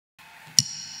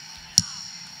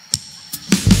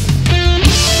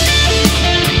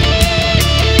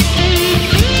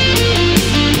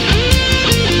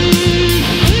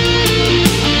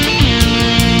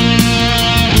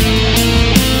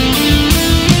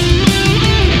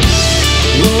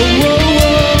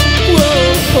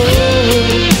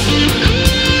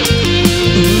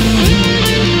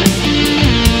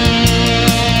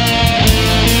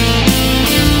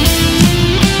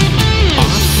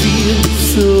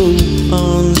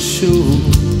unsure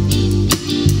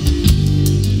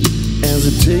as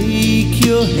I take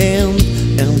your hand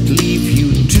and leave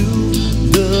you to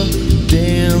the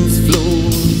dance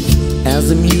floor. As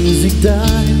the music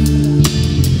dies,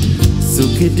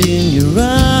 soak it in your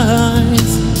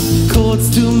eyes. Chords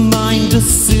to mind, a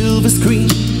silver screen,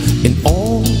 and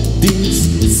all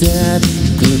this sad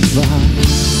goodbye.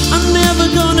 I'm never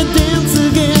gonna dance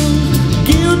again.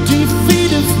 Guilty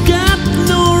feet have got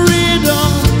no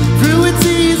rhythm. Through it's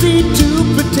easy to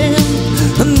pretend.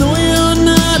 I know you're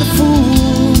not a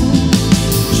fool.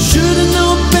 Should've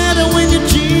known better when you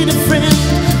cheat a friend.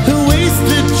 A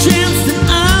wasted chance that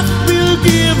I will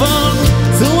give on.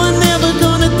 So I'm never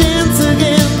gonna dance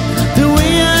again the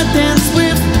way I dance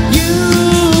with you.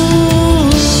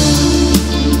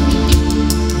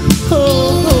 Oh,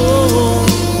 oh.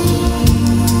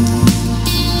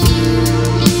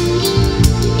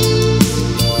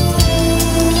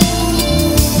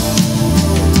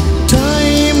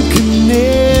 Time can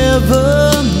never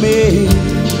mate.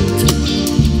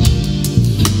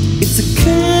 It's a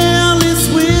careless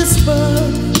whisper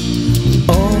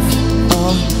of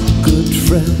our good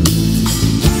friend.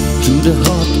 To the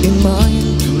heart in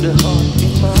mind,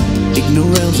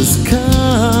 ignorance is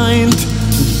kind.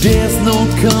 There's no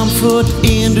comfort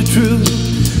in the truth.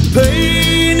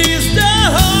 Pain is the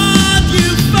heart.